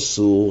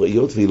 אוסור,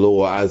 היות והיא לא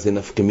רואה, זה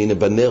נפקמינה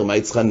בנר, מה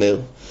היא צריכה נר?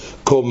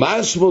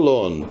 קומש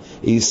מולון,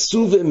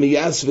 איסו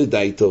ומייס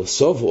ודייתו,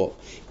 סוברו,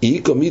 אי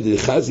קומיד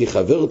חזיה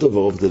חברתו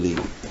ועובדלים.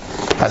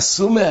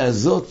 הסומה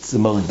הזאת זה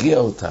מרגיע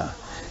אותה,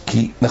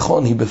 כי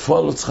נכון, היא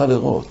בפועל לא צריכה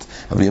לראות,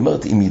 אבל היא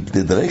אומרת, אם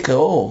ידלק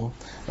האור,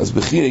 אז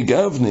בכי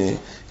גבנה,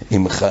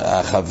 אם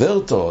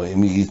החברתו,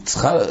 אם היא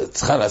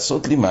צריכה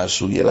לעשות לי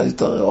משהו, יהיה לה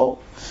יותר אור.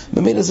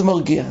 במילא זה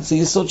מרגיע, זה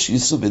יסוד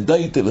שיסו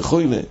בדייטה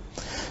לחוילה,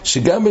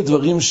 שגם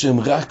בדברים שהם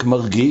רק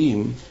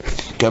מרגיעים,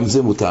 גם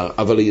זה מותר.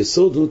 אבל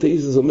היסוד, הוא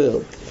תאיז אומר,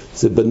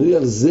 זה בנוי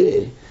על זה,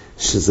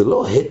 שזה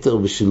לא היתר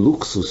בשביל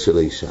לוקסוס של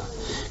האישה,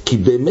 כי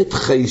באמת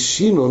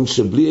חיישינון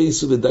שבלי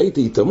היסו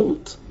בדייטה היא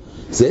תמות.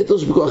 זה היתר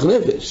שבכוח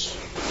נפש.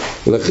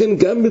 ולכן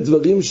גם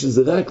בדברים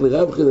שזה רק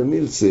לרב חד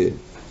המילצה,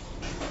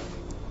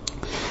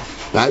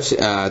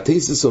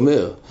 התאיסס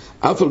אומר,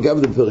 אף על גב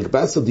בפרק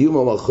בעשר דיום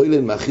אמר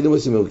חוילן מאכילים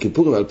עושים עם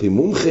כיפורים על פי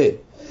מומחה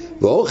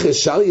ואוכל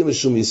שריה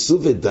משום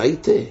ייסו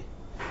ודייתה,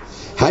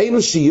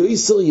 היינו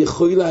שיועסר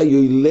יכול לה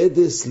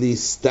יולדס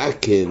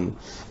להסתכן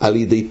על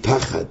ידי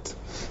פחד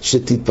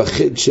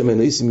שתתפחד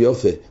שמנויסים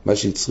יופה מה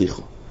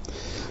שהצריכו.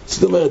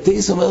 זאת אומרת,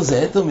 תאיס אומר, זה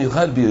היתר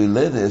מיוחד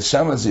ביולדס,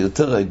 שם זה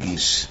יותר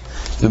רגיש,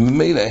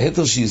 וממילא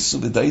היתר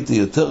שייסו ודייתה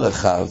יותר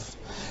רחב,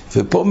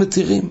 ופה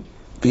מתירים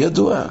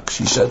בידוע,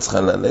 כשאישה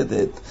צריכה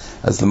ללדת,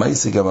 אז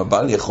למעשה גם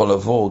הבעל יכול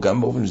לעבור,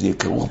 גם באופן שזה יהיה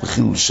כרוך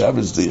בחילול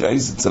שבת, זה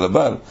ירייס אצל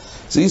הבעל,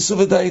 זה ייסו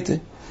ודייתה.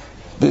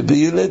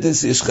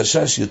 בילדס יש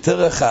חשש יותר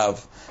רחב,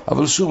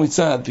 אבל שוב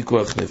מצד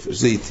פיקוח נפש,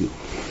 זה איתי.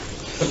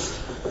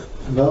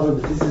 אבל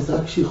בטיסס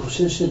רק שהיא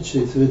חוששת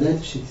שייסו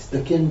ודייתה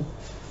שתסתכן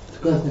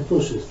תקועת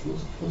נפושס,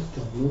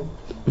 לא?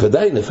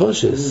 ודאי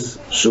נפושס,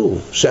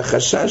 שוב,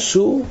 שהחשש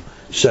הוא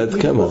שעד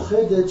כמה. היא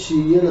מפחדת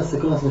שיהיה לה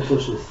סכנת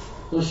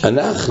נפושס.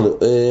 אנחנו...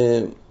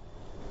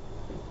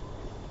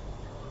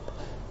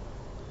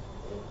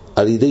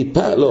 על ידי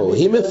לא,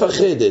 היא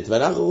מפחדת,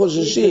 ואנחנו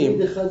חוששים.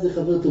 תמיד אחד זה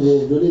חבר טוב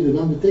גדולי,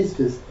 וגם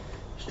בטייספס,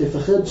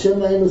 שתפחד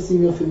שמה אין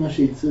עושים יופי מה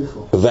שהצריכו.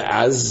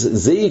 ואז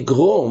זה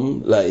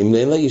יגרום, אם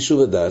אין לה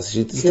יישוב הדעת,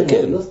 שהיא תסתכל.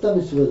 כן, לא סתם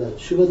יישוב הדעת,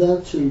 יישוב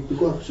הדעת של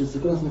פיקוח, של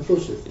סכנת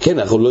נפושת. כן,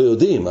 אנחנו לא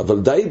יודעים, אבל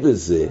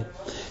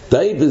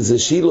די בזה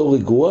שהיא לא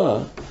רגועה,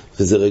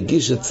 וזה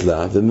רגיש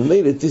אצלה,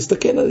 וממילא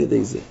תסתכן על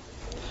ידי זה.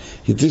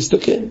 היא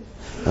תסתכן.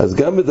 אז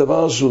גם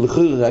בדבר שהוא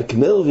לכאורה רק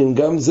נרבים,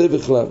 גם זה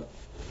בכלל.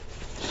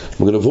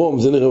 מגן אברום,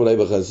 זה נראה אולי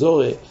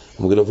בחזורי,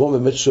 מגן אברום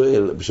באמת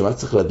שואל, בשביל מה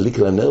צריך להדליק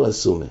לנר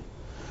לסומה?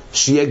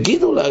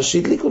 שיגידו לה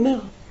שידליקו נר.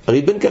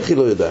 הרי בין כך היא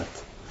לא יודעת.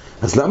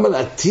 אז למה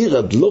להתיר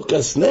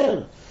הדלוקס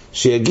נר?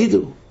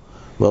 שיגידו.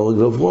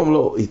 מגן אברום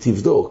לא, היא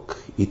תבדוק,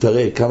 היא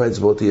תראה כמה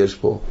אצבעות יש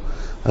פה.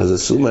 אז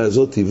הסומה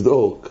הזאת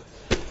תבדוק.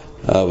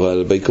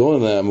 אבל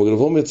בעיקרון, מגן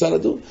אברום יצא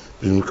לדון.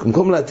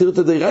 במקום להתיר את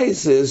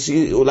הדיירייס,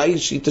 אולי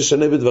שהיא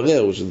תשנה בדבריה,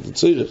 או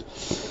שתצריך.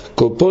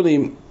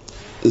 קולפונים,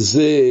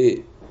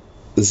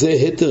 זה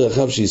היתר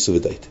רחב שייסו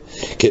ודייתה.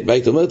 כן,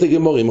 בית אומרת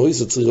הגמור, אם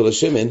הויסו צריכו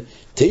לשמן,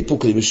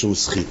 תיפוק לי משום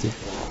סחיתה.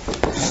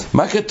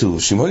 מה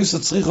כתוב? שאם הויסו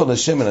צריכו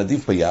לשמן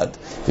עדיף ביד,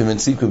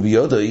 ומנציקו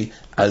ביודוי,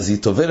 אז היא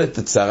טובלת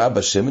את שערה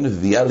בשמן,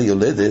 וביאה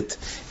ליולדת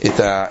את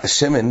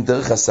השמן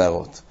דרך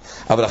השערות.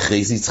 אבל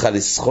אחרי זה היא צריכה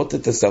לסחוט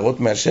את השערות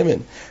מהשמן.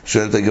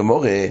 שואלת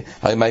הגמור,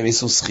 הרי מה אם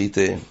ייסו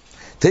סחיתה?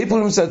 תיפוק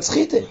לי משום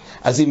סחיתה.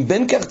 אז אם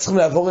בין כך צריכים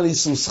לעבור על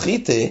ייסו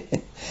סחיתה,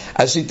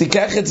 אז שהיא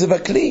תיקח את זה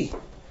בכלי.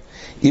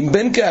 אם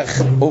בין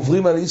כך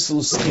עוברים על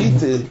איסור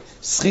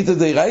סחיטה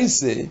די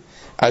רייסה,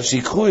 אז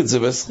שיקחו את זה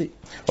בסחי.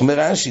 אומר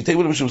רש"י,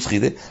 תיבול משום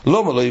סחיטה,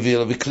 לא הביא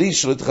אלא בכלי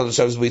שלא תחלל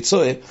לשבס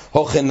ביצוע,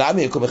 הוכן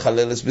נמי יקום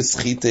מחללס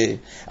בסחיטה,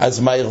 אז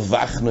מה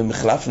הרווחנו אם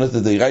החלפנו את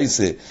די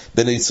רייסה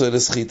בין היצוע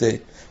לסחיטה?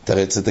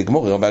 תרץ את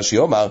הגמור, רבי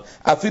שיאמר,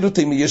 אפילו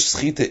תימי יש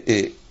סחיטה,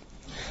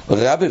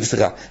 רבי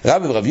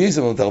ורב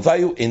יזם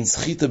ותרוויו, אין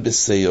סחיטה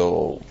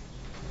בסיור.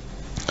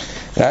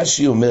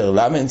 רש"י אומר,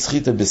 למה אין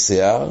סחיטה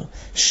בשיער?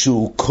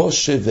 שהוא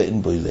קושה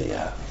ואין בו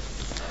אליה.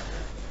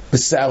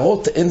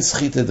 בשערות אין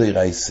סחיטה די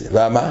רייסה.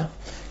 למה?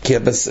 כי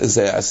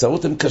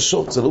השערות הן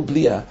קשות, זה לא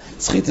בליעה.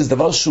 סחיטה זה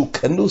דבר שהוא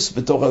כנוס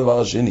בתוך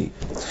הדבר השני.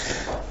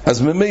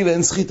 אז ממילא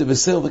אין סחיטה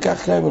בשיער,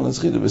 וכך קיים אין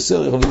סחיטה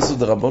בשיער, יכול לעשות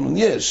דרבנן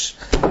יש.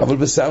 אבל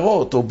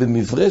בשערות או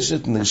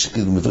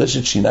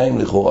במברשת שיניים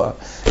לכאורה,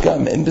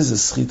 גם אין בזה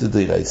סחיטה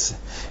די רייסה.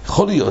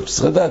 יכול להיות,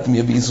 צריך לדעת מי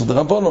יביא איסור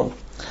דרבנן.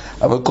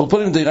 אבל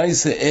קורפונים די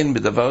רייסה אין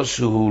בדבר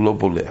שהוא לא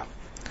בולע.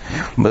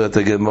 אומרת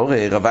הגמור,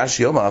 רבי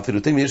שיאמר, אפילו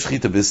אם יש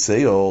שחיטה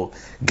בסיור,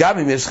 גם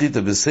אם יש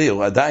שחיטה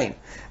בסיור, עדיין,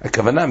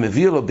 הכוונה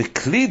מביא לו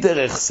בכלי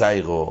דרך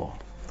סיירו.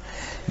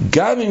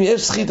 גם אם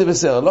יש שחיטה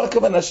בסיור, לא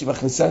הכוונה שהיא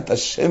מכניסה את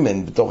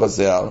השמן בתוך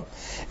הזייר,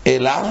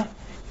 אלא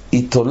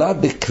היא תולה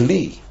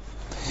בכלי.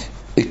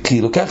 כי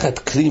היא לוקחת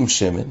כלי עם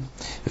שמן,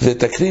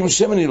 ואת הכלי עם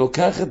שמן היא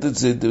לוקחת את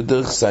זה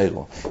דרך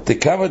סיירו.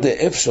 תכמה דה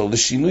אפשר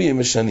לשינוי הם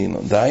משנינו.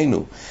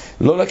 דהיינו,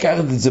 לא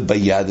לקחת את זה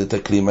ביד, את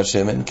הכלי עם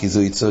השמן, כי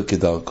זו ייצור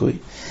כדרכוי.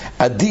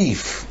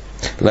 עדיף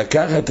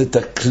לקחת את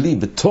הכלי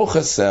בתוך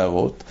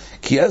השערות,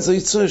 כי אז זו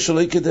ייצור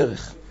שלא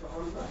כדרך.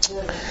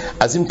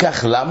 אז אם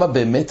כך, למה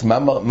באמת,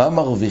 מה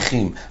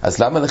מרוויחים? אז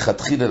למה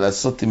לכתחילה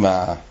לעשות עם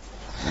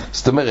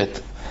זאת אומרת,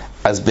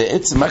 אז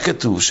בעצם מה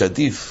כתוב?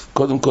 שעדיף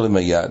קודם כל עם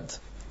היד,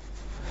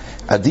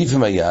 עדיף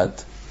עם היד,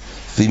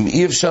 ואם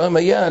אי אפשר עם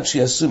היד,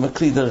 שיעשו עם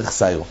הכלי דרך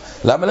סיירו.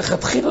 למה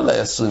לכתחילה לא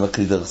יעשו עם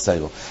הכלי דרך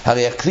סיירו?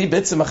 הרי הכלי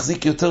בעצם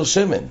מחזיק יותר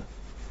שמן.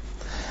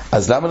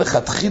 אז למה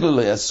לכתחילה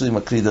לא יעשו עם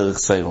הכלי דרך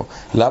סיירו?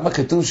 למה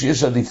כתוב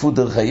שיש עדיפות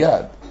דרך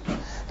היד?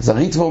 אז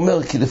הריטב"א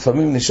אומר, כי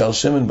לפעמים נשאר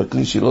שמן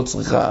בכלי שהיא לא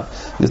צריכה,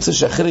 יוצא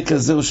שהחלק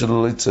הזה הוא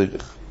שלא לא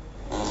צריך.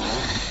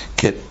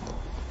 כן,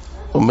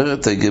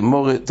 אומרת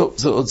הגמורה, טוב,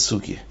 זה עוד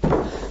סוגיה.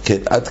 כן,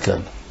 עד כאן.